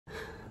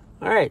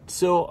All right,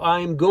 so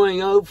I'm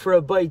going out for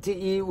a bite to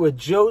eat with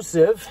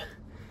Joseph.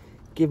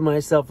 Give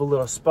myself a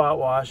little spot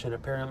wash, and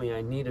apparently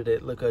I needed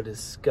it. Look how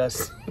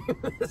disgusting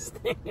this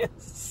thing is.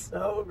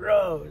 So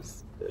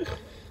gross.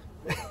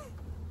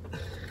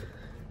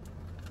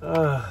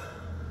 And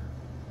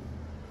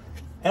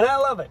I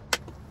love it.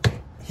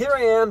 Here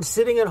I am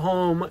sitting at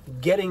home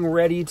getting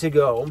ready to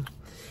go,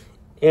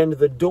 and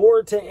the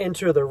door to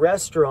enter the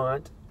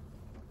restaurant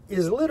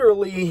is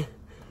literally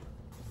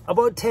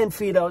about 10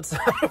 feet outside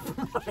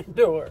of my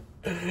door.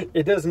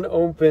 It doesn't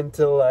open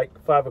till like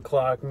 5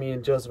 o'clock. Me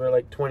and Joseph are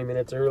like 20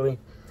 minutes early.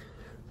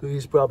 So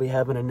he's probably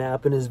having a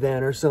nap in his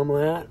van or something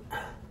like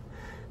that.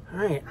 All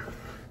right.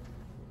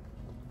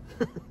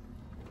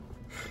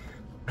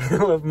 I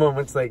love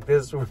moments like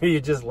this where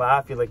you just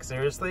laugh. You're like,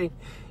 seriously?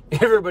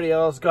 Everybody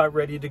else got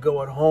ready to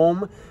go at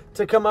home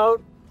to come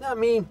out. Not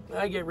me.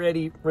 I get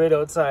ready right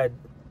outside,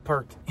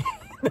 parked in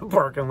the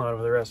parking lot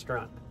of the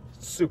restaurant.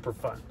 Super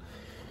fun.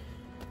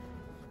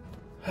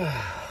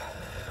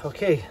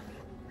 Okay.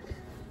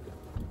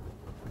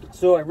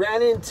 So I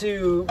ran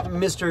into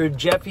Mr.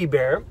 Jeffy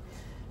Bear,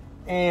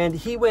 and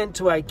he went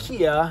to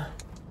IKEA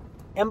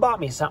and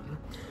bought me something.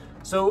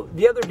 So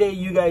the other day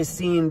you guys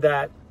seen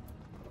that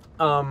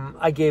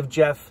I gave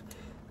Jeff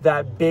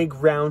that big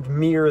round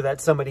mirror that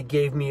somebody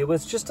gave me. It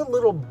was just a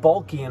little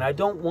bulky, and I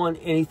don't want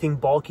anything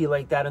bulky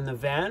like that in the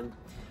van.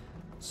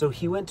 So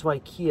he went to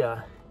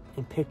IKEA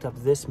and picked up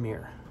this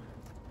mirror.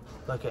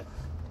 Look at it.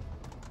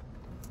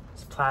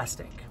 It's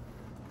plastic.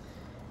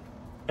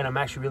 And I'm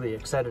actually really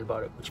excited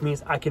about it, which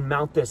means I can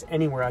mount this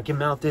anywhere. I can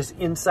mount this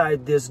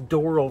inside this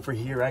door over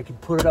here. I can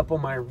put it up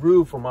on my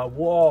roof, on my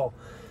wall.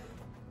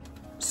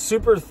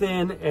 Super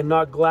thin and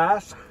not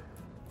glass.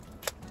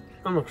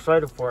 I'm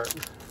excited for it.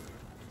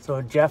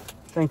 So Jeff,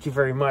 thank you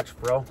very much,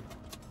 bro.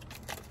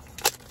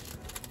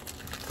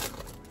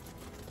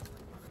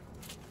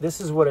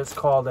 This is what it's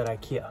called at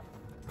IKEA.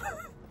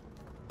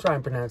 Try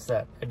and pronounce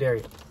that. I dare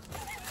you.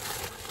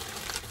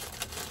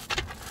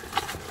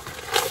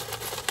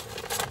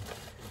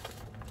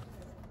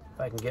 If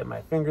I can get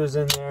my fingers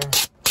in there.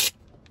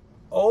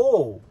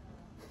 Oh!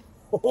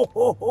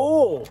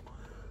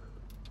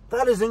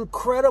 That is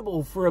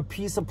incredible for a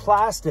piece of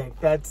plastic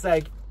that's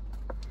like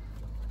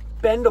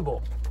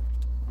bendable.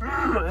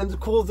 And the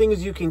cool thing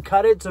is you can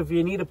cut it, so if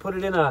you need to put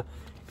it in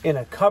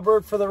a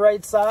cupboard for the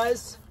right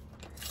size.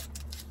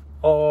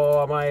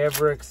 Oh, am I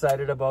ever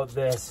excited about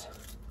this.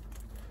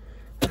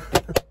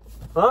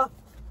 Huh?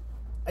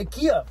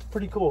 IKEA,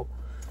 pretty cool.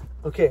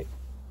 Okay,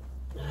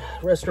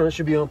 restaurant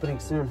should be opening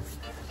soon.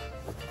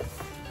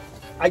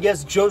 I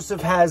guess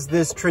Joseph has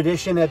this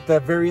tradition at the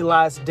very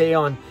last day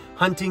on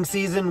hunting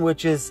season,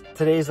 which is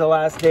today's the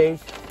last day.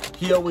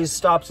 He always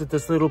stops at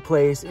this little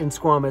place in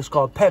Squamish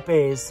called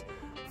Pepe's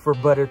for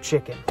butter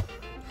chicken.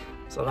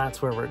 So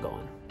that's where we're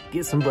going.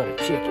 Get some butter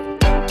chicken.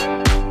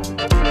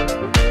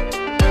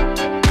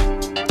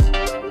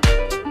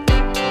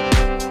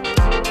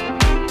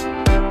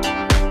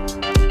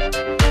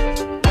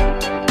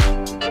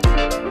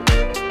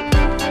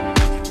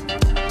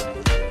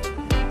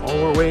 All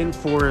we're waiting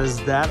for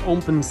is that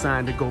open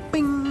sign to go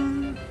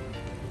bing.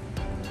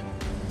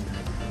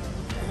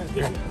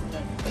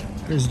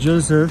 There's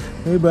Joseph.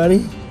 Hey,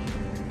 buddy.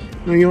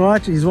 What are you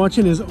watching? He's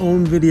watching his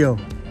own video.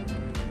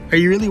 Are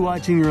you really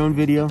watching your own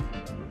video?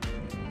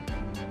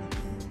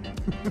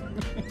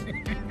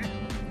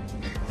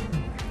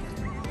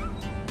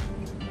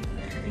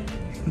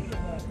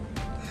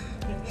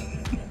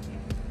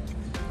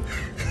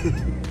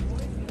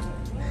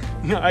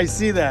 Yeah, I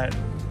see that.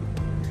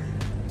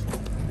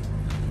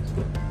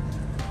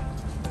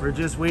 We're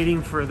just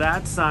waiting for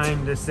that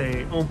sign to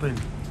say open.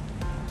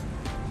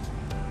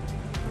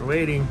 We're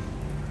waiting.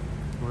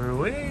 We're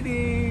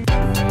waiting.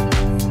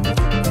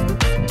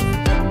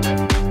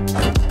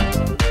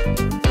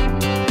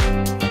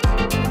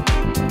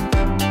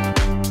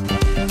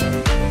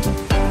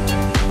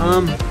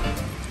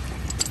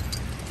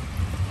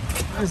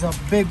 There's a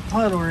big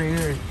puddle right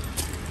here.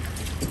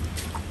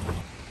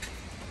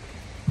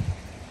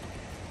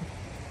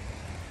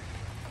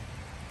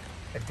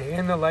 A day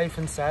in the life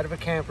inside of a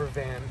camper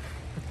van.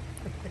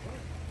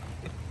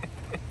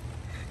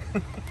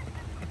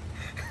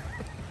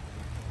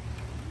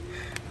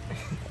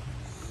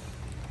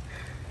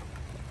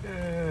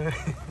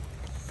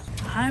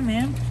 Hi,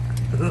 man.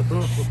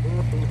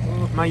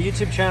 My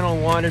YouTube channel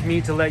wanted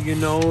me to let you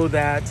know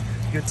that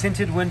your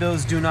tinted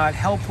windows do not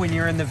help when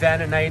you're in the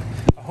van at night.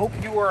 I hope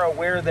you are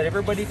aware that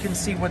everybody can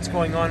see what's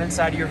going on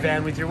inside of your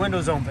van with your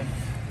windows open.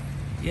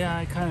 Yeah,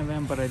 I kind of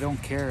am, but I don't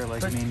care.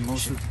 Like, But, I mean,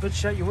 but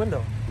shut your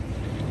window.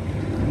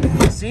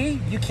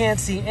 See? You can't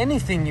see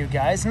anything, you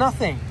guys.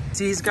 Nothing.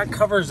 See, he's got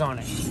covers on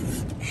it.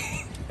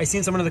 I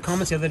seen someone in the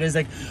comments the other day is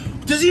like,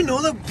 does he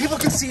know that people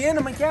can see in?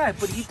 I'm like, yeah,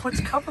 but he puts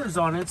covers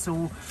on it,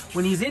 so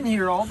when he's in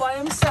here all by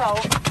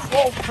himself,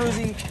 whoa,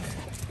 Cruzy.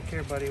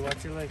 Here, buddy,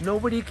 watch your leg.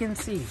 Nobody can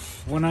see.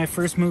 when I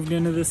first moved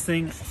into this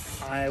thing,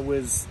 I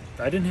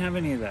didn't have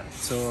any of that.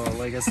 So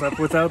like I slept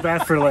without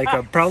that for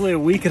like probably a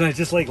week, and I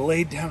just like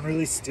laid down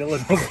really still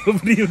and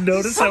nobody would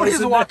notice.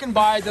 Somebody's walking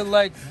by, they're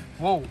like,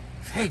 whoa,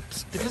 Hey,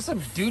 there's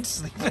some dude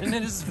sleeping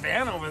in his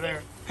van over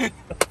there.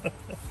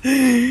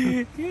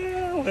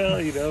 Yeah,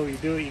 well, you know, you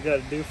do what you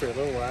gotta do for a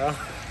little while.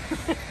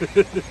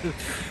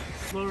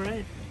 All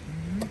right.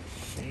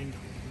 Shane,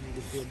 make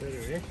it feel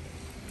better, eh?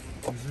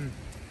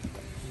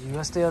 You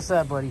must stay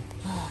outside, buddy.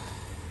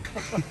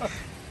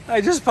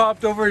 I just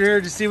popped over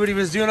here to see what he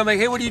was doing. I'm like,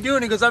 hey, what are you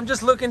doing? He goes, I'm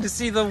just looking to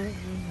see the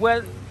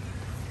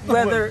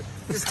weather.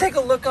 Just take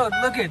a look out.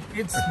 Look it.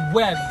 It's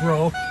wet,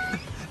 bro.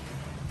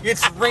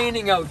 It's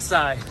raining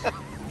outside.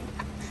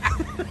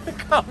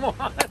 Come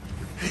on.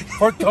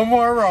 For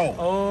tomorrow.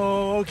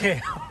 Oh,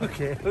 okay.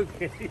 Okay.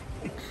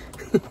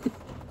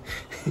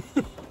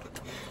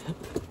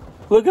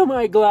 Look at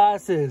my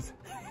glasses.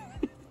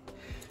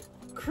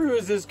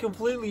 Cruz is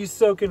completely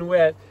soaking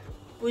wet.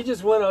 We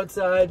just went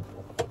outside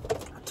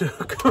to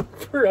go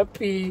for a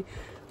pee.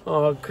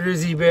 Oh,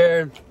 Cruzy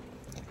Bear.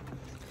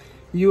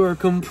 You are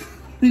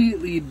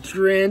completely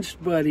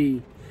drenched,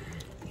 buddy.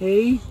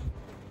 Hey?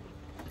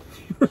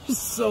 You're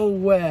so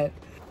wet.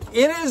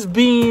 It has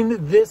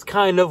been this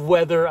kind of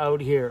weather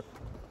out here.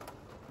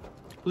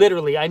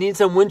 Literally, I need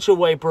some windshield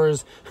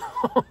wipers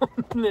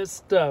on this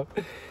stuff.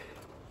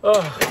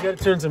 Oh, I gotta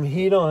turn some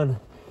heat on.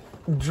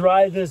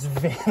 Dry this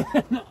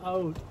van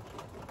out.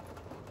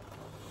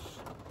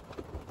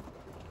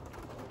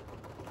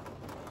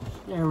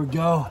 There we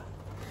go.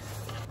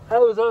 I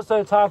was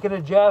also talking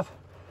to Jeff.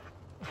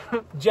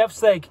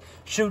 Jeff's like,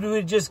 should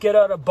we just get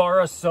out a bar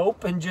of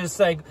soap and just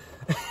like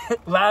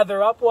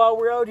lather up while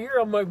we're out here?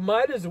 I'm like,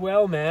 might as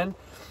well, man.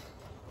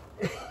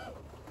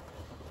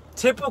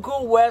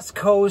 Typical West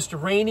Coast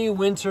rainy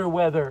winter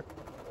weather.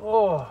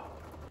 Oh,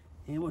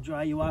 it will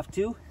dry you off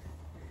too.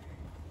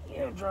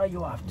 It'll dry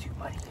you off too,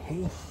 buddy.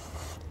 Hey.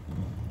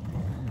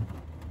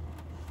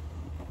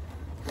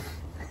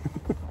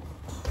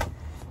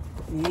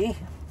 Hey.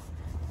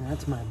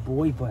 That's my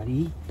boy,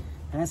 buddy.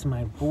 That's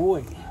my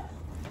boy.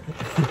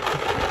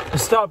 I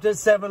stopped at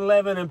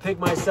 7-Eleven and picked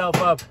myself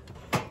up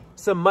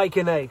some Mike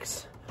and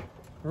Ike's.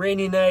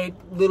 Rainy night,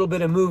 little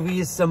bit of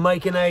movies, some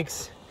Mike and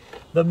Ike's.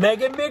 The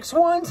Mega Mix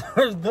ones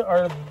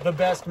are the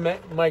best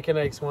Mike and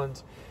Ike's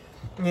ones.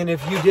 And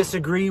if you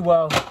disagree,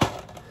 well,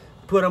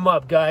 put them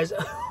up, guys.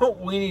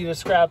 We need to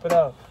scrap it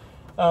out.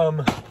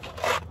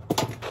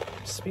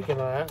 Speaking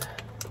of that.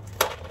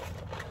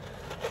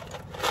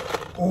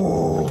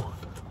 Ooh.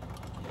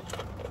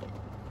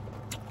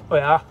 Oh,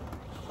 yeah.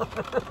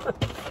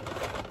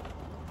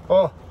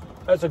 Oh,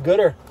 that's a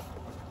gooder.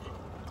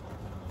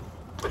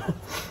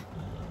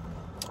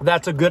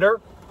 That's a gooder.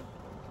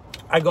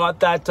 I got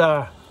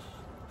that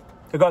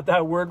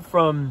word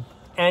from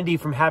Andy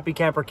from Happy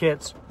Camper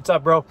Kits. What's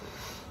up, bro?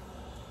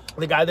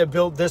 The guy that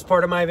built this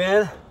part of my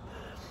van,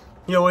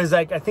 you know, is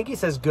like, I think he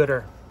says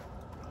gooder.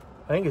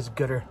 I think it's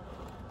gooder.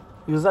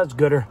 He goes, that's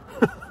gooder.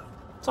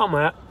 That's all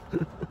I'm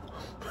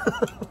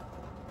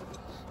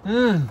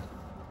at.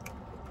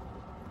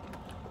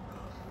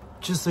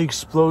 Just the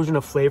explosion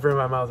of flavor in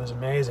my mouth is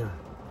amazing.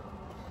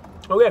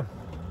 Okay.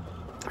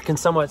 I can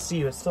somewhat see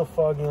you. It's still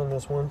foggy on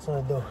this one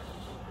side though.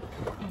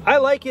 I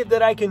like it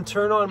that I can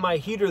turn on my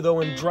heater though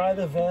and dry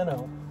the van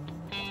out.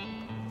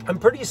 I'm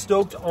pretty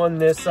stoked on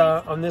this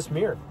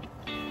mirror.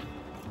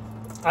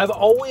 I've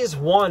always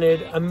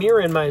wanted a mirror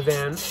in my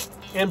van,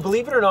 and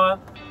believe it or not,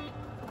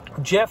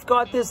 Jeff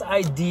got this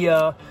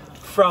idea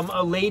from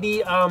a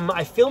lady.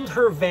 I filmed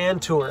her van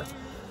tour.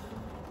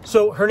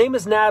 So her name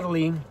is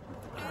Natalie.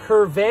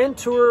 Her van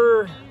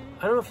tour,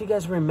 I don't know if you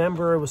guys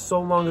remember, it was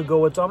so long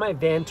ago. It's on my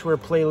van tour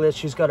playlist.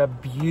 She's got a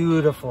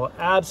beautiful,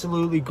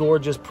 absolutely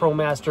gorgeous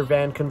ProMaster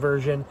van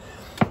conversion.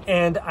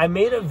 And I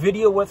made a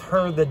video with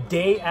her the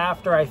day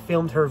after I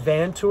filmed her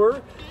van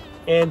tour.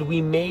 And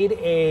we made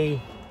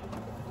a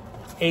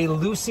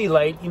Lucy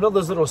light. You know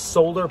those little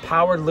solar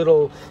powered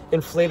little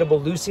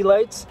inflatable Lucy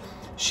lights?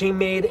 She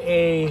made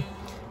a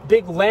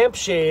big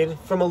lampshade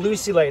from a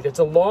Lucy light. It's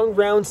a long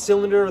round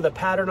cylinder. The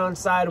pattern on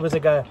side was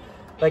like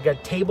a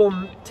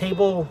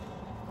table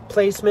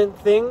placement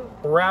thing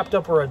wrapped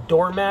up, or a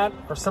doormat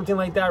or something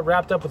like that,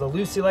 wrapped up with a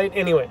Lucy light.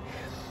 Anyway,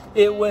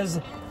 it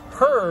was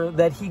her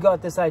that he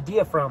got this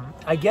idea from.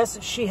 I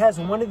guess she has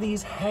one of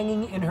these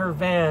hanging in her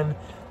van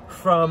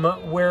from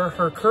where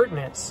her curtain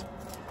is.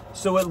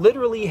 So it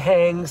literally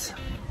hangs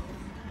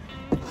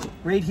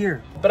right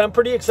here. But I'm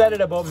pretty excited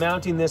about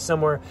mounting this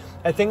somewhere.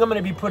 I think I'm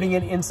going to be putting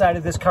it inside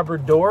of this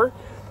cupboard door.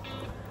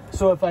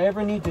 So if I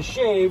ever need to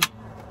shave,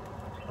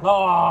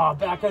 oh,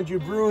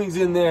 Backcountry Brewing's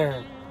in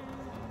there.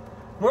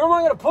 Where am I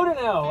going to put it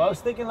now? I was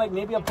thinking like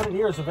maybe I'll put it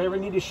here. So if I ever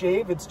need to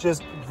shave, it's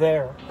just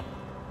there.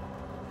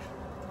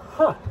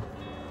 Huh.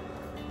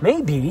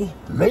 Maybe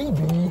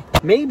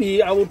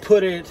I will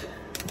put it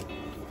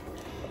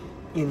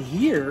in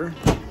here.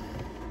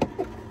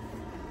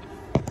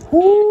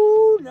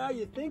 Woo, now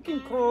you're thinking,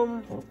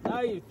 Chrome.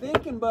 Now you're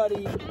thinking,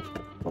 buddy.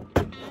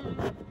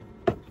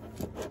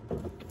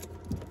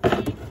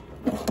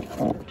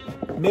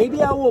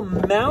 Maybe I will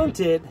mount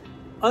it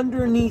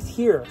underneath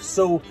here.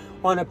 So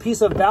on a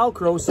piece of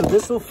Velcro, so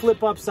this will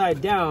flip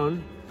upside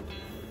down,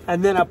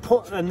 and then I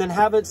pull, and then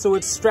have it so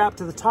it's strapped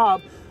to the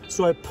top.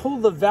 So I pull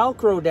the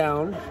Velcro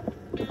down,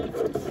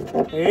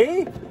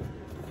 Hey?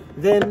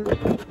 Then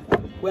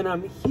when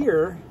I'm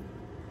here,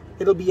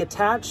 it'll be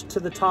attached to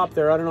the top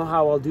there. I don't know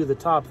how I'll do the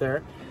top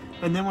there.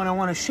 And then when I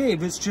want to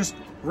shave, it's just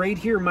right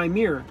here, my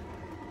mirror.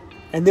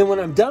 And then when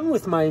I'm done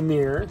with my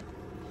mirror,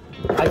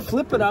 I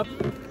flip it up,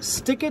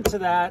 stick it to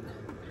that,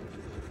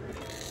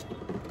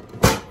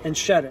 and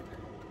shut it.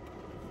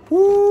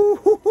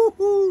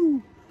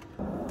 Woo-hoo-hoo-hoo.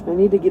 I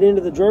need to get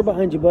into the drawer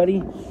behind you,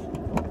 buddy.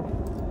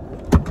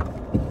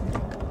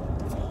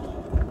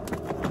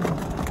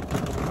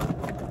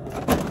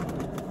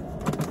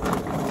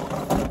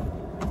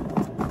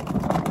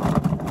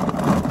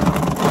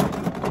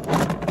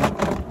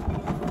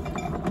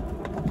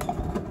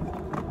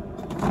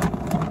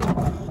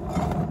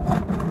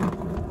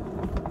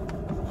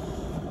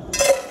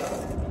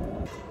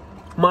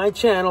 My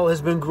channel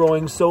has been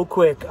growing so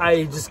quick,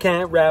 I just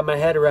can't wrap my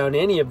head around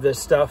any of this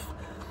stuff.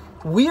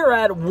 We are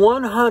at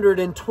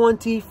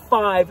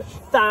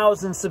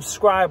 125,000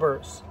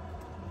 subscribers.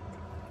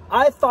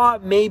 I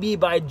thought maybe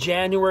by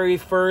January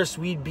 1st,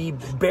 we'd be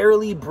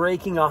barely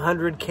breaking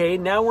 100K.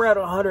 Now we're at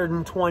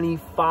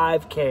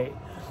 125K.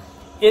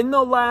 In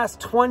the last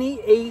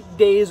 28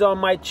 days on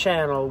my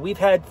channel, we've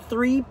had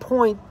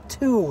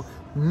 3.2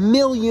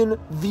 million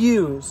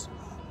views.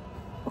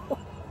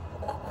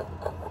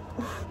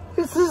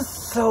 This is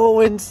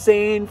so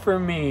insane for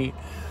me.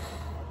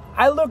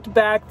 I looked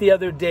back the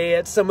other day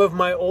at some of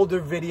my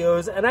older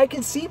videos, and I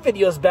could see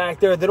videos back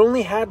there that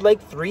only had like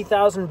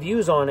 3,000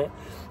 views on it.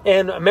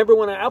 And I remember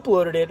when I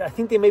uploaded it, I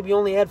think they maybe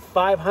only had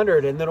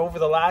 500. And then over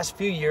the last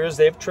few years,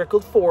 they've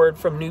trickled forward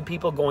from new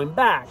people going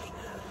back.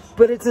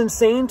 But it's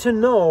insane to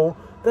know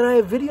that I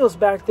have videos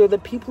back there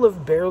that people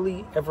have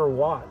barely ever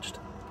watched.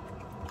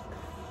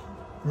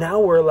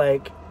 Now we're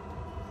like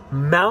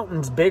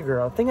mountains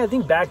bigger. I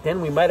think back then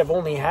we might have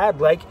only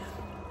had like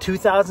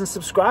 2,000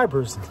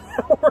 subscribers.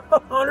 Now we're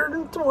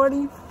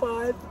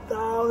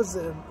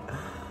 125,000.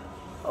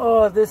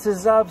 Oh, this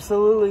is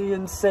absolutely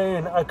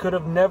insane. I could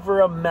have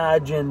never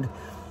imagined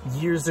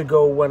years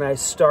ago when I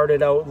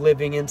started out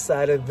living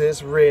inside of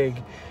this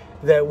rig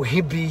that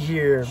we'd be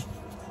here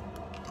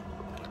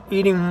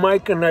eating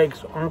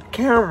Mike-and-Ikes on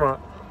camera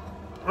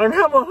and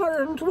have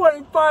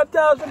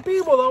 125,000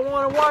 people that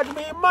want to watch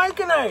me eat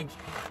Mike-and-Ikes.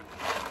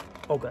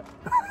 Okay.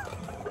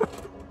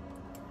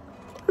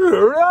 You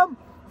hear that?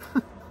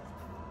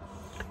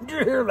 Did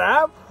you hear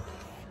that?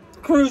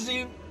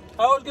 Cruzy,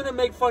 I was going to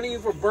make fun of you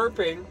for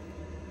burping,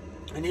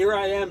 and here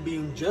I am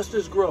being just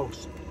as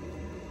gross.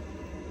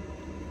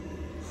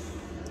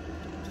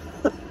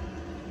 I'm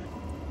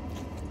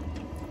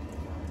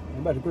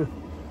about to go.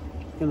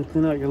 Gonna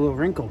clean out your little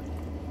wrinkle.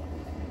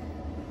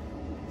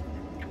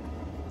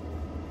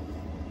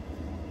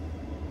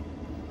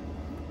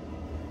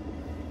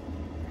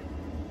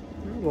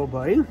 There you go,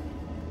 buddy.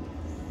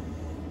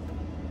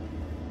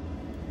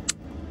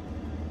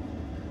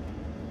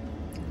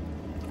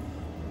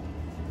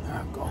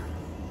 There we go.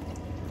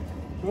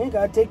 Hey,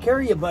 gotta take care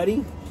of you,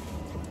 buddy.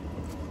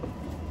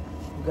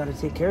 We gotta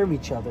take care of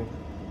each other.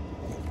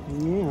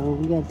 Yeah,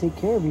 we gotta take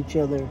care of each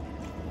other.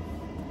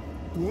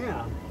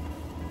 Yeah.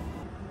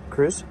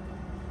 Chris?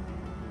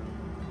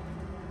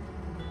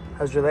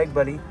 How's your leg,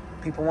 buddy?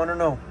 People want to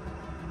know.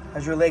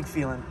 How's your leg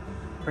feeling?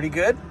 Pretty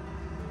good?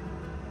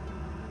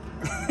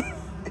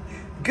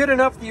 Good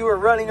enough that you were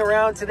running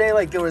around today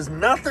like there was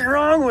nothing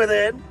wrong with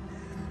it.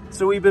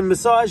 So we've been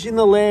massaging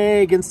the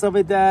leg and stuff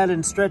like that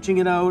and stretching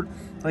it out.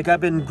 Like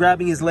I've been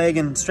grabbing his leg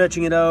and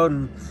stretching it out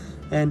and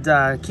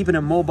keeping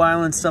it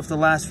mobile and stuff the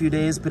last few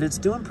days, but it's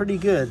doing pretty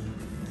good.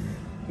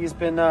 He's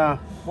been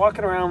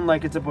walking around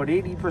like it's about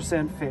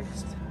 80%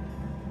 fixed.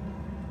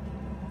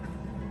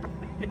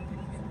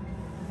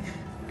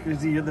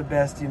 Cruzy, you're the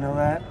best, you know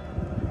that?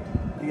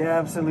 The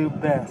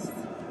absolute best.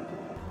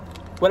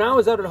 When I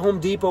was out at Home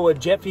Depot with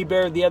Jeffy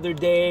Bear the other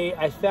day,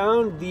 I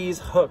found these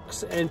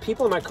hooks, and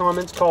people in my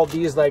comments called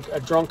these like a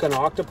drunken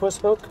octopus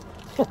hook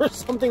or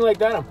something like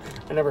that.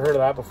 I never heard of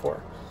that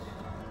before.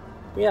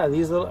 But yeah,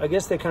 these little, I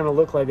guess they kind of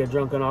look like a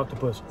drunken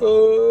octopus.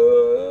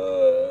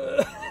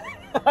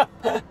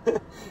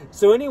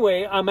 So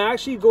anyway, I'm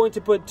actually going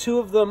to put 2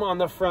 of them on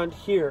the front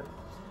here.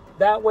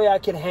 That way I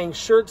can hang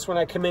shirts when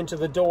I come into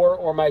the door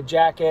or my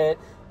jacket.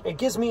 It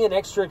gives me an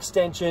extra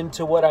extension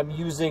to what I'm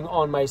using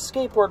on my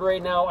skateboard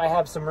right now. I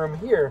have some room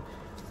here.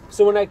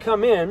 So when I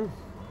come in,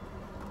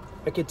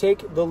 I could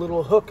take the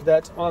little hook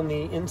that's on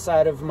the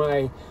inside of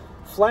my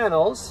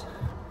flannels,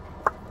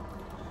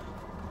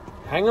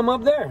 hang them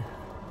up there.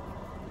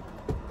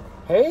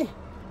 Hey,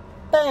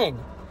 bang.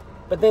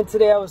 But then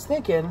today I was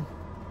thinking,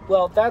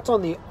 well, that's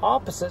on the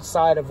opposite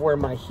side of where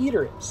my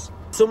heater is.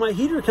 So my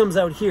heater comes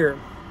out here.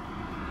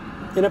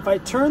 And if I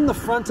turn the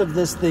front of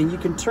this thing, you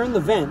can turn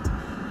the vent.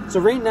 So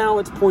right now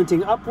it's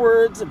pointing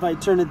upwards. If I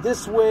turn it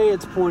this way,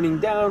 it's pointing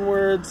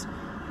downwards.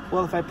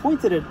 Well, if I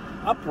pointed it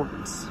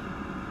upwards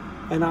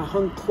and I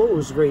hung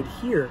clothes right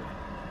here,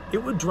 it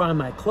would dry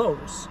my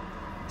clothes.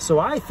 So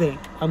I think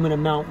I'm gonna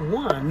mount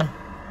one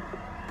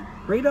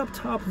right up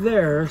top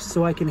there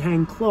so I can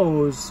hang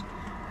clothes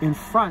in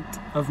front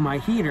of my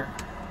heater.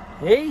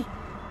 Hey,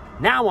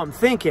 now I'm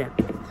thinking.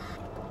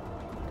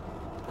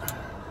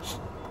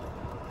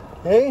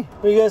 Hey,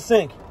 what do you guys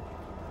think?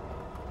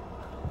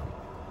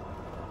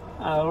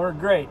 We're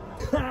great.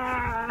 Come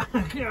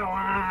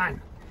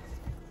on.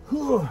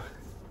 Whew.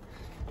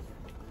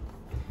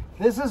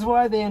 This is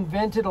why they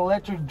invented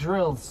electric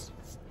drills.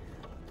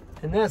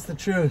 And that's the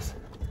truth.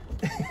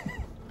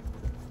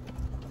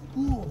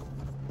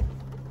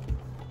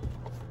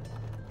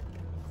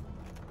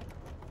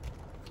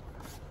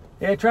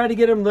 Yeah, I tried to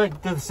get them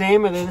like the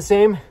same. Are they the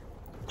same?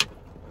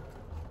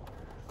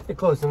 They're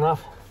close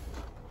enough.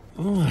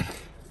 Oh,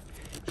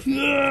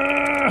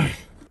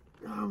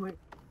 my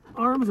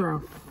arms are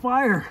on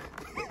fire.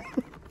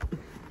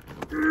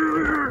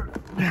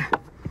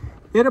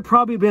 It'd have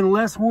probably been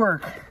less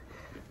work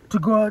to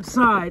go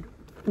outside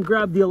and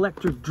grab the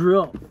electric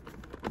drill.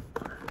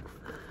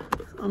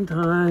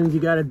 Sometimes you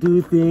gotta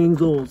do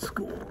things old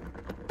school.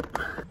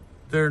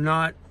 They're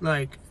not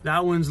like,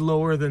 that one's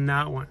lower than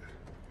that one.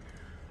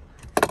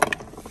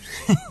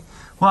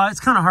 Well,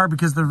 it's kind of hard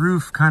because the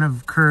roof kind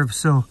of curves,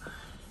 so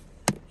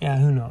yeah,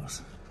 who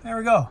knows? There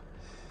we go.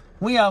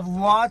 We have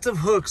lots of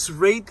hooks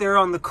right there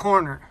on the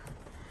corner.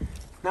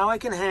 Now I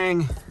can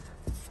hang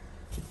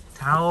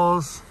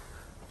towels.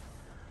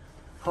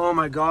 Oh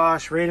my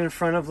gosh, right in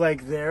front of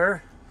like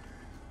there.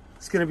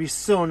 It's gonna be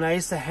so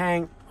nice to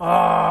hang.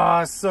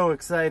 Oh, so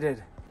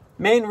excited.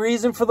 Main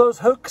reason for those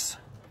hooks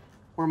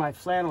were my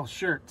flannel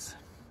shirts.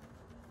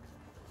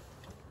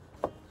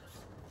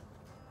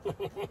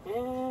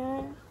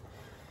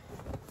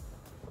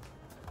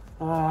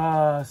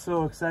 Ah,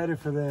 so excited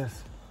for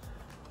this.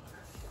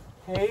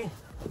 Hey,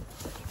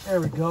 there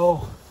we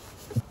go.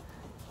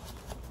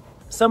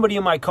 Somebody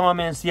in my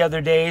comments the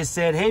other day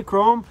said, hey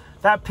Chrome,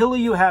 that pillow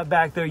you have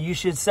back there, you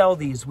should sell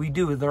these. We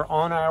do. They're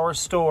on our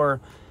store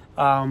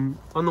on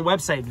the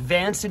website,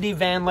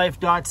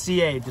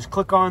 VANCITY.vanlife.ca. Just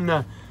click on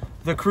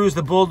the Cruise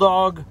the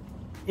Bulldog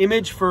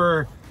image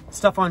for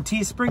stuff on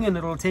Teespring and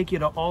it'll take you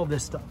to all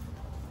this stuff.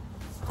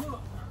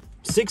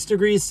 6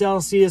 degrees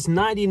Celsius,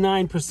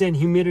 99%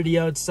 humidity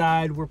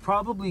outside. We're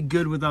probably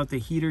good without the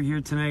heater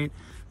here tonight,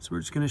 so we're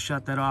just gonna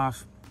shut that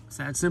off. It's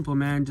that simple,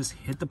 man. Just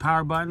hit the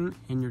power button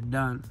and you're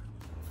done.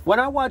 When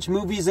I watch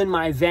movies in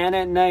my van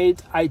at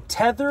night, I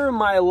tether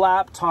my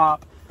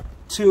laptop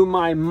to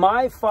my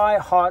Wi-Fi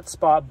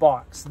hotspot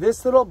box.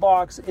 This little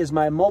box is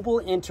my mobile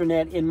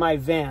internet in my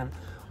van.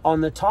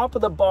 On the top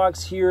of the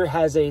box here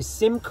has a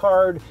SIM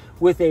card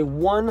with a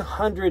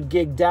 100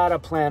 gig data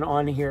plan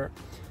on here.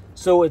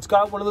 So it's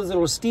got one of those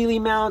little steely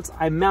mounts.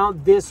 I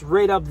mount this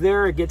right up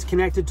there. It gets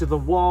connected to the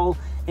wall.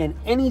 And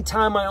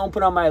anytime I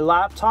open on my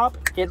laptop,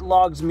 it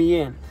logs me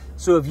in.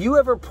 So if you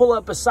ever pull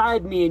up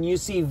beside me and you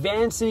see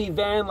VANCITY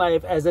Van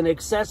Life as an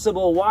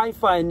accessible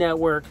Wi-Fi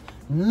network,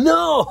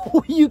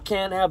 no, you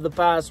can't have the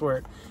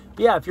password.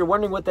 But yeah, if you're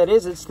wondering what that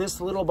is, it's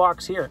this little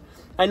box here.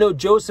 I know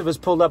Joseph has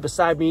pulled up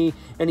beside me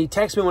and he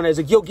texted me when I was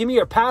like, yo, give me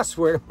your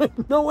password. I'm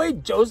like, no way,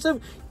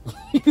 Joseph,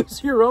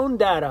 use your own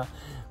data.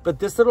 But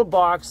this little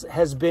box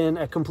has been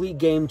a complete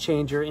game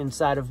changer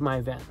inside of my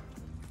van.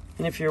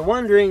 And if you're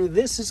wondering,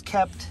 this is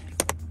kept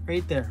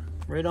right there,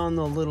 right on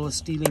the little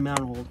steely mount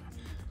holder.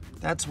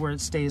 That's where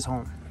it stays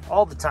home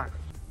all the time.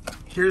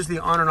 Here's the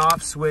on and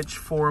off switch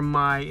for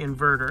my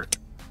inverter.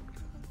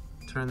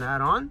 Turn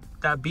that on.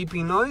 That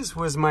beeping noise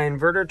was my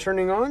inverter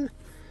turning on.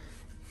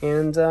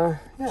 And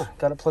yeah,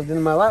 got it plugged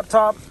into my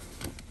laptop.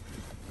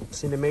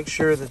 Just need to make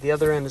sure that the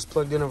other end is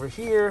plugged in over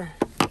here.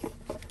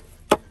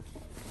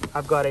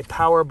 I've got a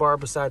power bar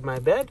beside my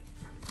bed.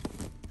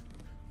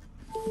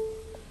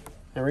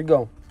 There we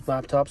go.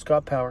 Laptop's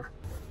got power.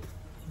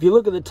 If you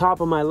look at the top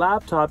of my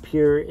laptop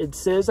here, it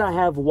says I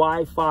have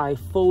Wi-Fi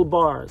full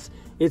bars.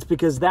 It's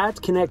because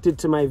that's connected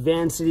to my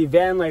VANCITY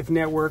Van Life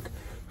network,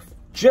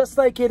 just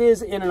like it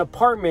is in an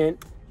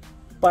apartment,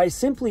 by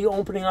simply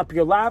opening up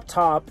your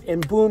laptop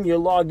and boom, you're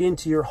logged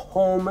into your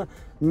home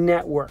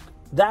network.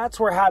 That's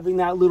where having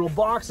that little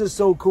box is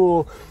so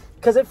cool,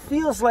 because it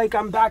feels like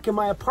I'm back in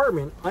my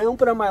apartment. I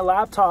open up my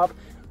laptop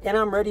and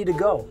I'm ready to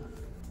go.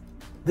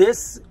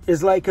 This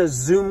is like a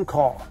Zoom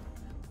call.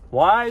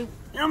 Why?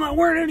 I'm not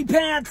wearing any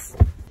pants.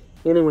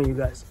 Anyway, you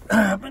guys,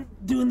 I've been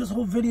doing this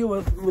whole video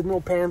with no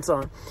pants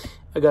on.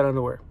 I got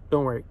underwear,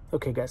 don't worry.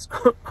 Okay guys,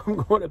 I'm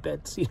going to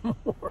bed, see you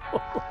tomorrow.